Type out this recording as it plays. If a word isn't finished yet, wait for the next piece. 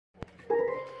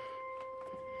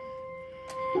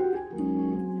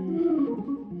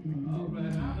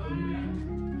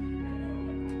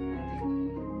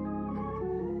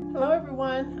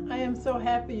everyone. I am so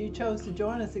happy you chose to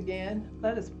join us again.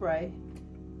 Let us pray.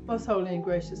 Most holy and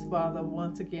gracious Father,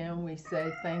 once again we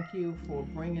say thank you for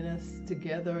bringing us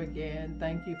together again.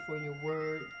 Thank you for your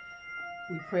word.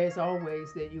 We pray as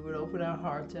always that you would open our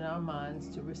hearts and our minds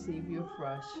to receive your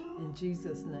fresh. In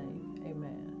Jesus' name,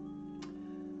 amen.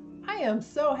 I am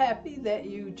so happy that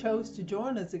you chose to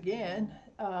join us again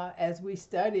as we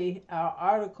study our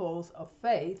articles of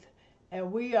faith. And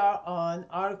we are on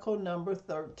article number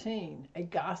 13, a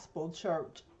gospel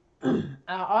church. Our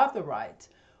author writes,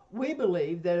 we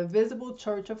believe that a visible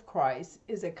church of Christ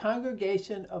is a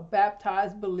congregation of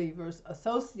baptized believers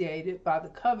associated by the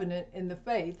covenant in the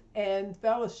faith and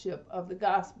fellowship of the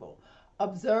gospel,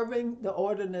 observing the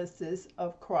ordinances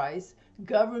of Christ,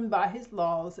 governed by his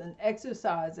laws and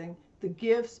exercising the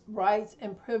gifts, rights,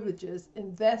 and privileges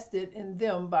invested in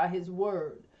them by his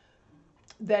word.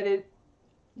 That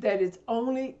its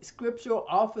only scriptural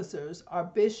officers are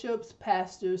bishops,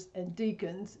 pastors, and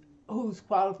deacons, whose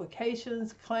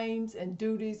qualifications, claims, and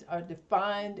duties are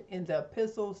defined in the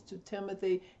epistles to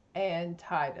Timothy and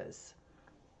Titus.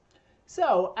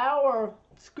 So our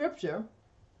scripture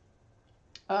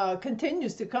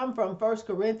continues to come from 1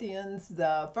 Corinthians,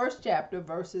 the first chapter,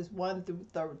 verses 1 through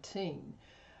 13.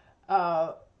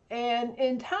 And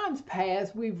in times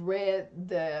past, we've read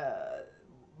the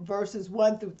verses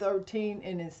 1 through 13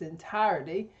 in its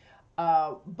entirety.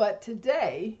 But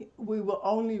today we will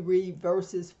only read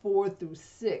verses 4 through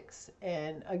 6.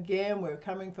 And again, we're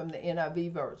coming from the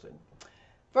NIV version.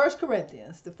 1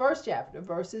 Corinthians, the first chapter,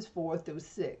 verses 4 through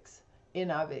 6,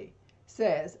 NIV,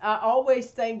 says, I always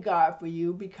thank God for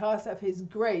you because of his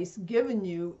grace given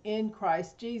you in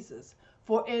Christ Jesus.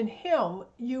 For in him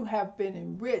you have been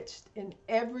enriched in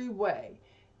every way,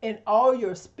 in all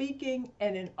your speaking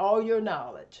and in all your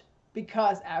knowledge,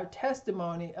 because our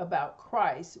testimony about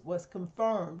Christ was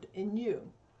confirmed in you.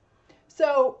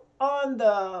 So on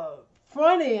the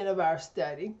front end of our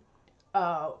study,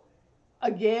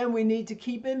 again, we need to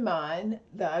keep in mind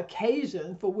the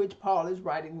occasion for which Paul is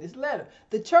writing this letter.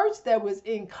 The church that was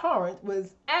in Corinth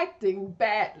was acting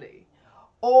badly,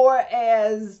 or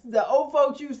as the old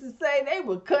folks used to say, they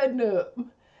were cutting up.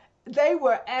 They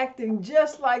were acting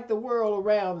just like the world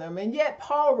around them. And yet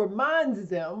Paul reminds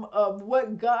them of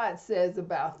what God says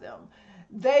about them.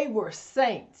 They were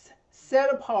saints,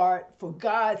 set apart for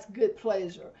God's good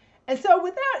pleasure. And so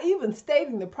without even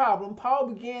stating the problem, Paul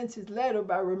begins his letter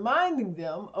by reminding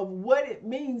them of what it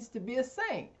means to be a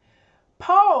saint.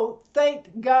 Paul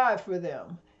thanked God for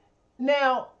them.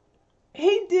 Now,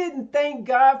 he didn't thank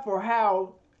God for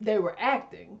how they were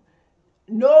acting.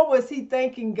 Nor was he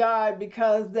thanking God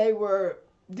because they were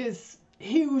this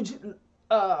huge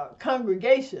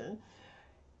congregation.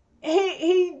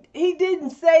 He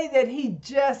didn't say that he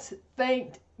just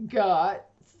thanked God,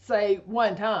 say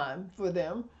one time for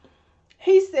them.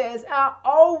 He says, I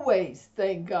always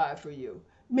thank God for you,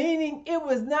 meaning it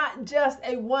was not just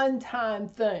a one-time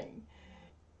thing.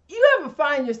 You ever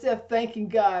find yourself thanking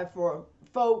God for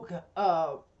folk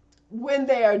when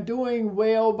they are doing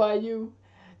well by you?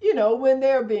 You know, when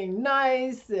they're being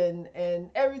nice and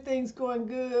everything's going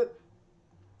good.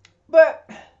 But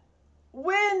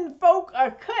when folk are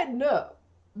cutting up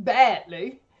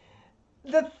badly,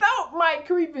 the thought might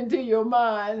creep into your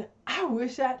mind, I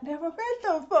wish I'd never met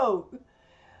those folk.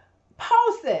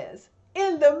 Paul says,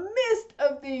 in the midst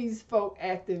of these folk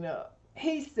acting up,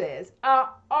 he says, I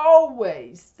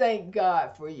always thank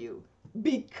God for you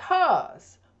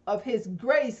because of his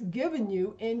grace given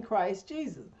you in Christ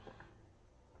Jesus.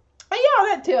 And y'all,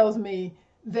 that tells me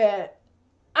that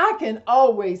I can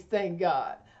always thank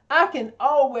God. I can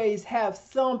always have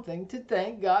something to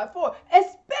thank God for,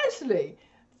 especially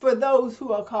for those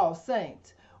who are called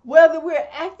saints, whether we're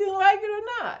acting like it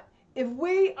or not. If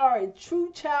we are a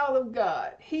true child of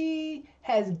God, he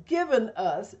has given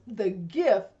us the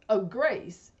gift of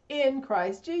grace in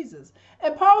Christ Jesus.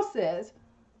 And Paul says,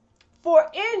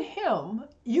 for in him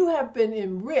you have been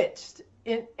enriched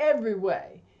in every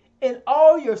way, in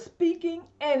all your speaking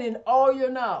and in all your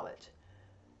knowledge.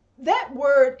 That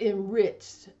word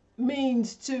enriched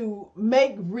means to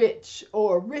make rich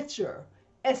or richer,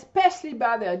 especially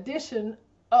by the addition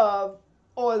of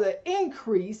or the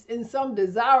increase in some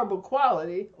desirable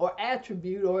quality or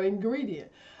attribute or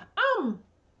ingredient. I'm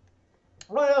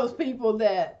one of those people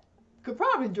that could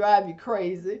probably drive you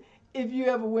crazy if you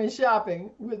ever went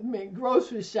shopping with me,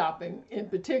 grocery shopping in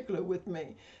particular with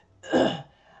me.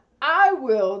 I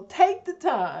will take the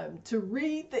time to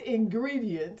read the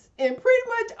ingredients in pretty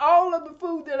much all of the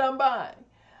food that I'm buying.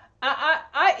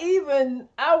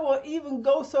 I will even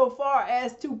go so far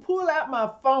as to pull out my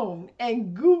phone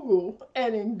and Google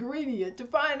an ingredient to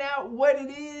find out what it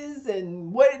is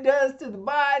and what it does to the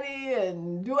body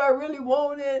and do I really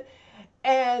want it.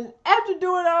 And after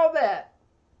doing all that,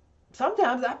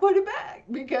 sometimes I put it back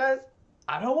because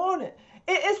I don't want it.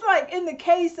 It's like in the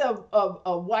case of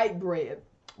white bread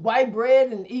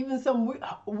and even some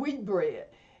wheat bread,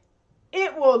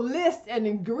 it will list an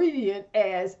ingredient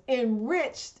as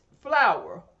enriched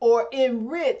flour or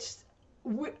enriched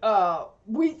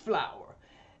wheat flour.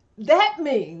 That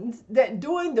means that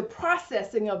during the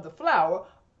processing of the flour,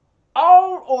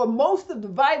 all or most of the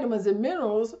vitamins and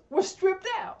minerals were stripped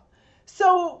out.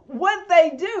 So what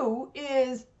they do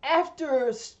is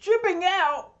after stripping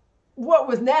out what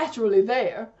was naturally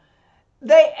there,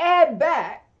 they add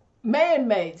back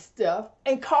man-made stuff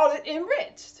and call it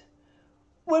enriched.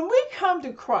 When we come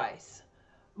to Christ,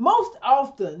 most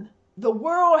often the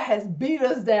world has beat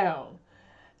us down,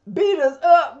 beat us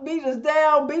up, beat us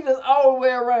down, beat us all the way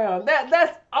around.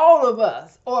 That's all of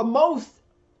us, or most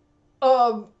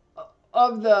of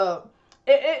the.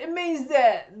 It means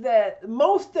that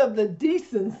most of the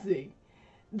decency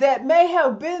that may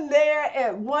have been there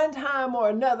at one time or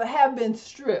another have been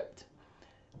stripped.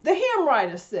 The hymn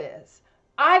writer says,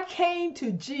 "I came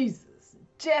to Jesus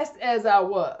just as I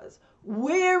was,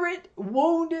 wearied,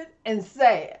 wounded, and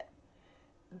sad."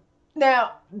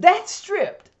 Now, that's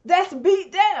stripped. That's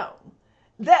beat down.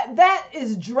 That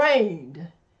is drained.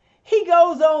 He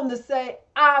goes on to say,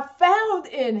 "I found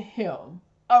in him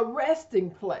a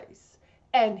resting place,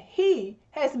 and he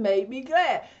has made me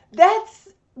glad." That's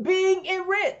being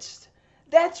enriched.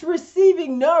 That's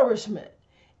receiving nourishment.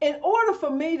 In order for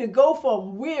me to go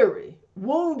from weary,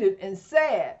 wounded, and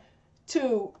sad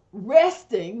to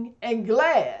resting and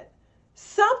glad,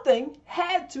 something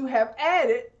had to have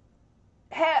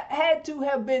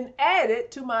been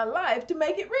added to my life to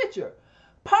make it richer.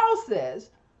 Paul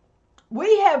says,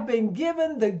 we have been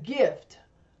given the gift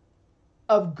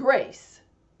of grace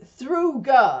through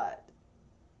God,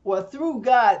 or through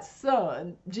God's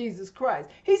Son, Jesus Christ.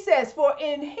 He says, for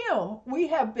in him we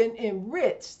have been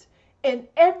enriched in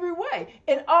every way,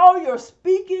 in all your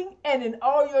speaking and in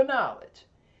all your knowledge.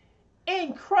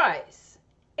 In Christ,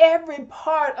 every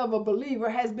part of a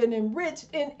believer has been enriched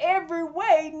in every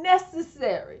way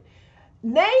necessary.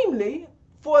 Namely,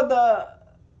 for the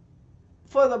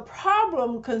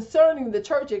problem concerning the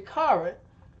church at Corinth,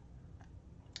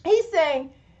 he's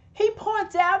saying, he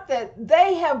points out that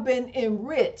they have been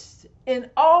enriched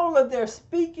in all of their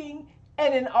speaking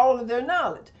and in all of their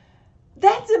knowledge.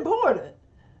 That's important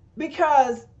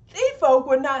because these folk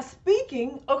were not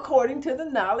speaking according to the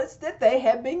knowledge that they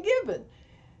had been given.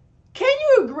 Can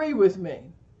you agree with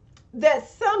me that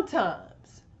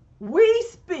sometimes we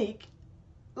speak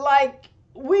like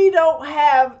we don't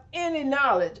have any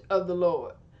knowledge of the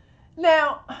Lord?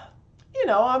 Now,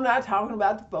 I'm not talking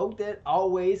about the folk that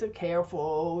always are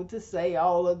careful to say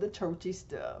all of the churchy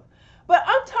stuff. But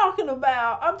I'm talking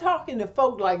to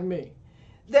folk like me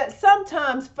that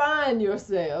sometimes find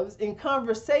yourselves in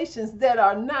conversations that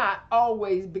are not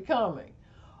always becoming,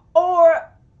 or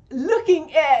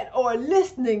looking at or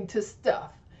listening to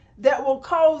stuff that will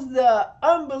cause the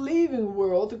unbelieving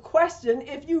world to question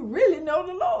if you really know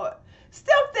the Lord.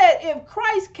 Stuff that if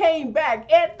Christ came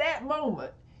back at that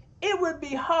moment, it would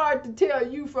be hard to tell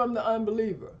you from the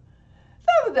unbeliever.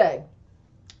 The other day,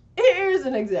 here's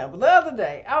an example. The other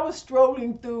day, I was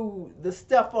strolling through the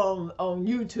stuff on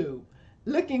YouTube,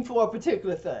 looking for a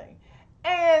particular thing.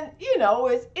 And,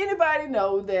 as anybody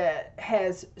know that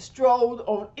has strolled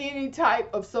on any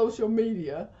type of social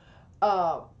media,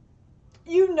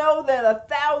 you know that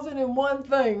 1,001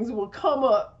 things will come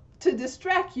up to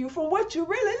distract you from what you're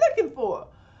really looking for.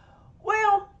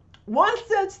 Well, one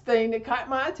such thing that caught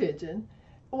my attention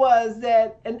was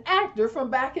that an actor from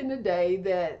back in the day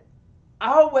that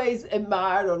I always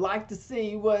admired or liked to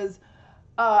see was,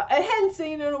 I hadn't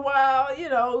seen her in a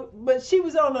while, but she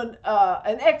was on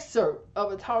an excerpt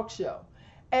of a talk show.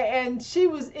 And she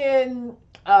was in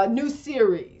a new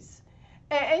series.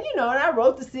 And I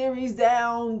wrote the series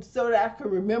down so that I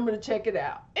could remember to check it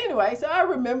out. Anyway, so I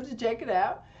remembered to check it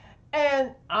out.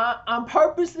 And I'm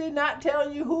purposely not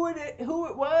telling you who it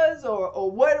was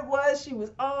or what it was she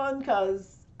was on,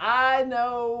 because I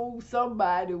know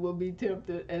somebody will be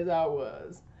tempted as I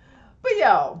was. But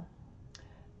y'all,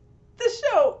 the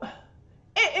show,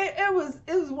 it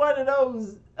was one of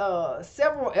those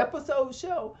several episode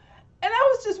show, and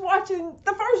I was just watching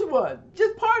the first one,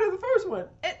 just part of the first one,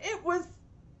 and it was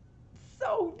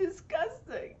so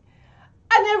disgusting.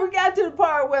 I never got to the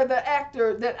part where the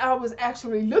actor that I was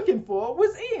actually looking for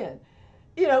was in.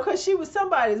 because she was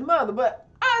somebody's mother. But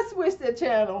I switched that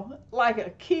channel like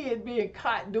a kid being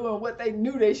caught doing what they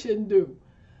knew they shouldn't do.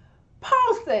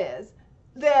 Paul says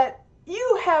that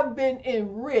you have been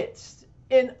enriched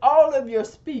in all of your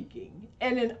speaking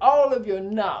and in all of your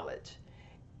knowledge.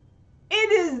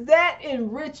 It is that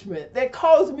enrichment that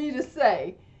caused me to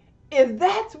say, if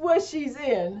that's what she's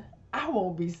in, I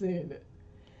won't be seeing it.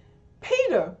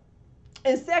 Peter,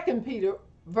 in 2 Peter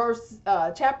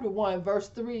chapter 1, verse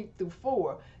 3 through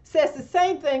 4, says the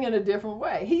same thing in a different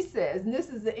way. He says, and this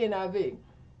is the NIV,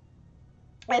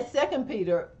 at 2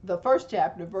 Peter, the first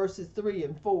chapter, verses 3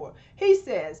 and 4, he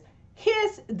says,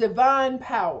 his divine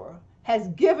power has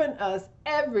given us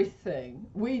everything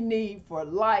we need for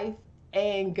life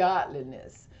and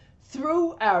godliness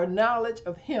through our knowledge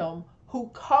of him who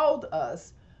called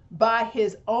us by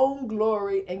his own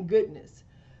glory and goodness.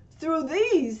 Through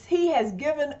these, he has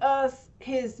given us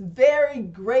his very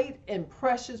great and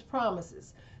precious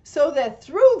promises, so that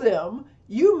through them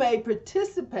you may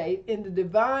participate in the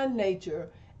divine nature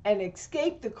and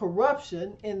escape the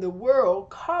corruption in the world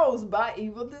caused by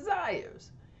evil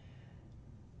desires.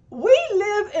 We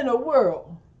live in a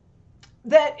world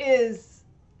that is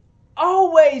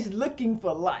always looking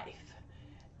for life.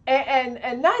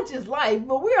 And not just life,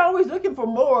 but we're always looking for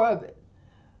more of it.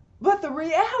 But the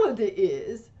reality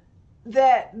is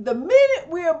that the minute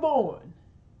we are born,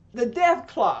 the death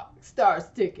clock starts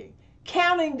ticking,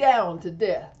 counting down to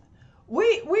death.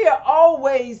 We are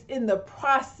always in the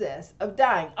process of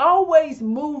dying, always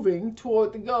moving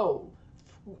toward the goal.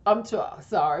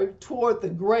 Toward the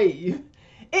grave.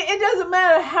 It doesn't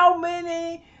matter how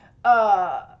many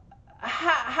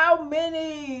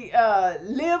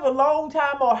live a long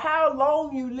time, or how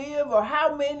long you live, or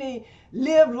how many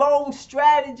live long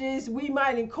strategies we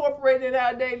might incorporate in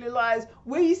our daily lives.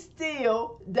 We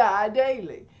still die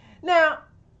daily. Now,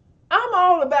 I'm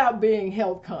all about being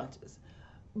health conscious,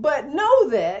 but know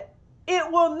that it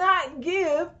will not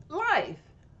give life.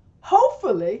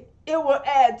 Hopefully, it will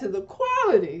add to the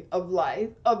quality of life,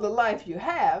 of the life you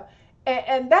have,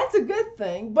 and that's a good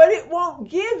thing, but it won't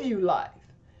give you life.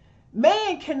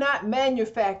 Man cannot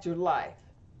manufacture life.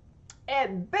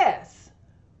 At best,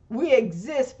 we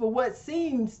exist for what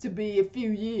seems to be a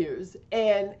few years,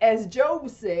 and as Job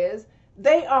says,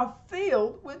 they are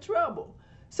filled with trouble.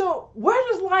 So where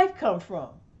does life come from?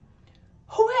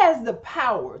 Who has the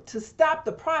power to stop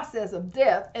the process of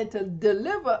death and to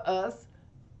deliver us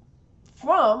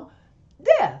from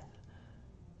death?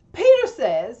 Peter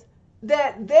says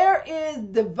that there is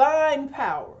divine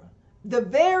power, the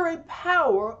very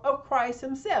power of Christ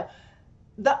himself.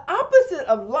 The opposite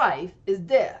of life is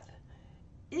death.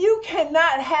 You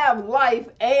cannot have life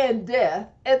and death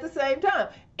at the same time.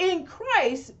 In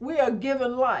Christ, we are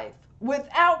given life.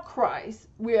 Without Christ,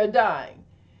 we are dying.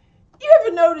 You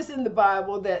ever notice in the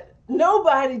Bible that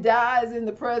nobody dies in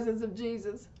the presence of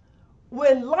Jesus?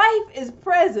 When life is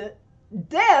present,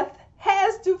 death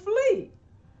has to flee.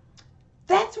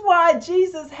 That's why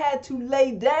Jesus had to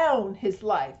lay down his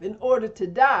life in order to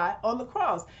die on the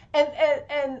cross. And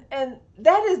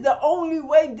that is the only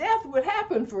way death would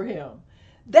happen for him.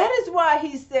 That is why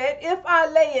he said, if I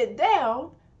lay it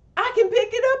down, I can pick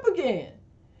it up again.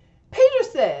 Peter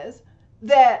says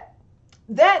that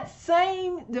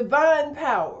same divine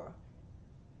power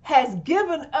has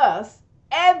given us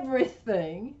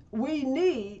everything we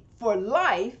need for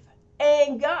life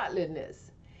and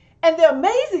godliness. And the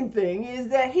amazing thing is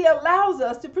that he allows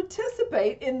us to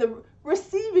participate in the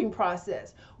receiving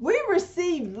process. We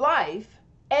receive life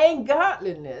and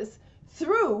godliness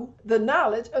through the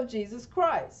knowledge of Jesus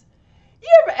Christ. You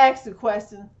ever ask the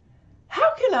question,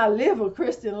 how can I live a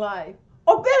Christian life?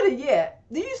 Or better yet,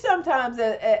 do you sometimes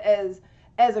as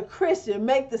a Christian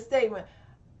make the statement,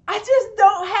 I just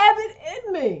don't have it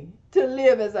in me to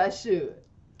live as I should?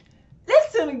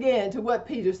 Listen again to what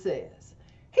Peter says.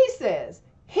 He says,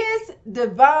 his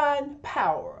divine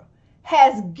power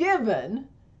has given,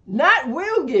 not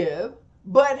will give,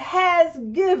 but has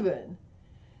given.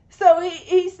 So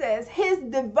he says his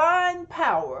divine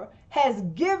power has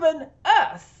given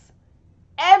us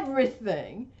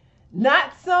everything,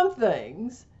 not some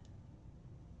things.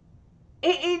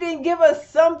 He didn't give us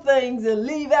some things and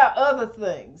leave out other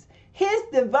things. His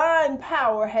divine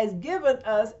power has given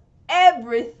us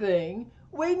everything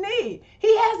we need.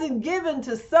 He hasn't given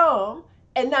to some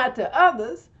and not to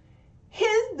others.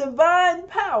 His divine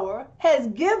power has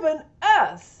given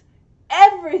us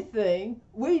everything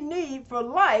we need for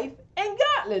life and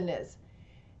godliness.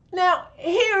 Now,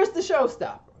 here's the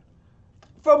showstopper.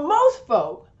 For most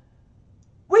folk,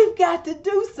 we've got to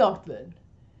do something.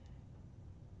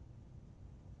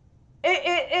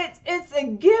 It's a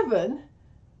given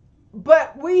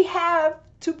but we have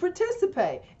to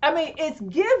participate. I mean, it's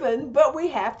given, but we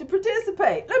have to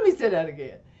participate. Let me say that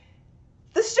again.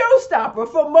 The showstopper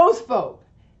for most folk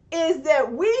is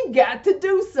that we've got to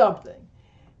do something.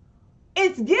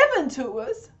 It's given to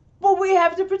us, but we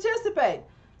have to participate.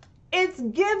 It's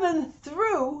given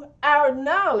through our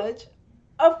knowledge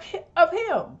of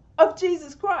him, of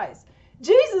Jesus Christ.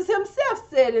 Jesus himself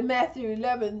said in Matthew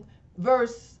 11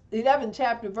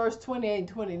 chapter verse 28 and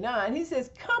 29, he says,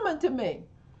 "Come unto me,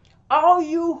 all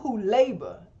you who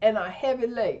labor and are heavy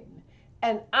laden,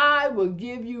 and I will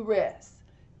give you rest.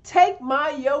 Take my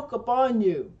yoke upon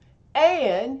you,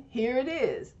 and," here it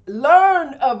is,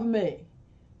 "learn of me,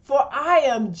 for I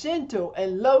am gentle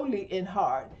and lowly in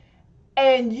heart,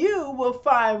 and you will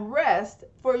find rest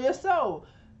for your soul."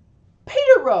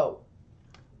 Peter wrote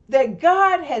that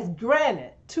God has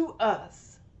granted to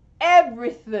us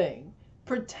everything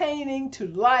pertaining to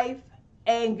life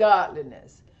and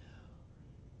godliness.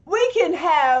 We can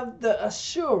have the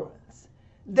assurance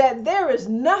that there is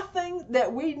nothing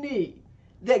that we need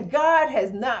that God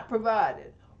has not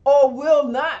provided or will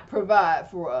not provide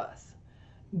for us.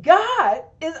 God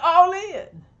is all in.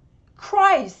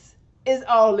 Christ is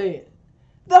all in.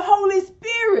 The Holy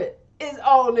Spirit is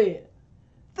all in.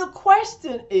 The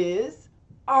question is,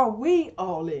 are we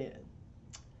all in?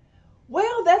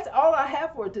 Well, that's all I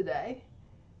have for today.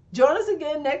 Join us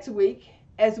again next week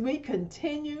as we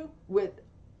continue with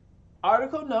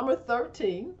article number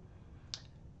 13,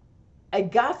 A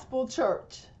Gospel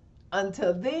Church.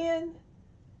 Until then,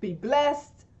 be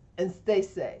blessed and stay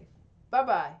safe.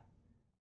 Bye-bye.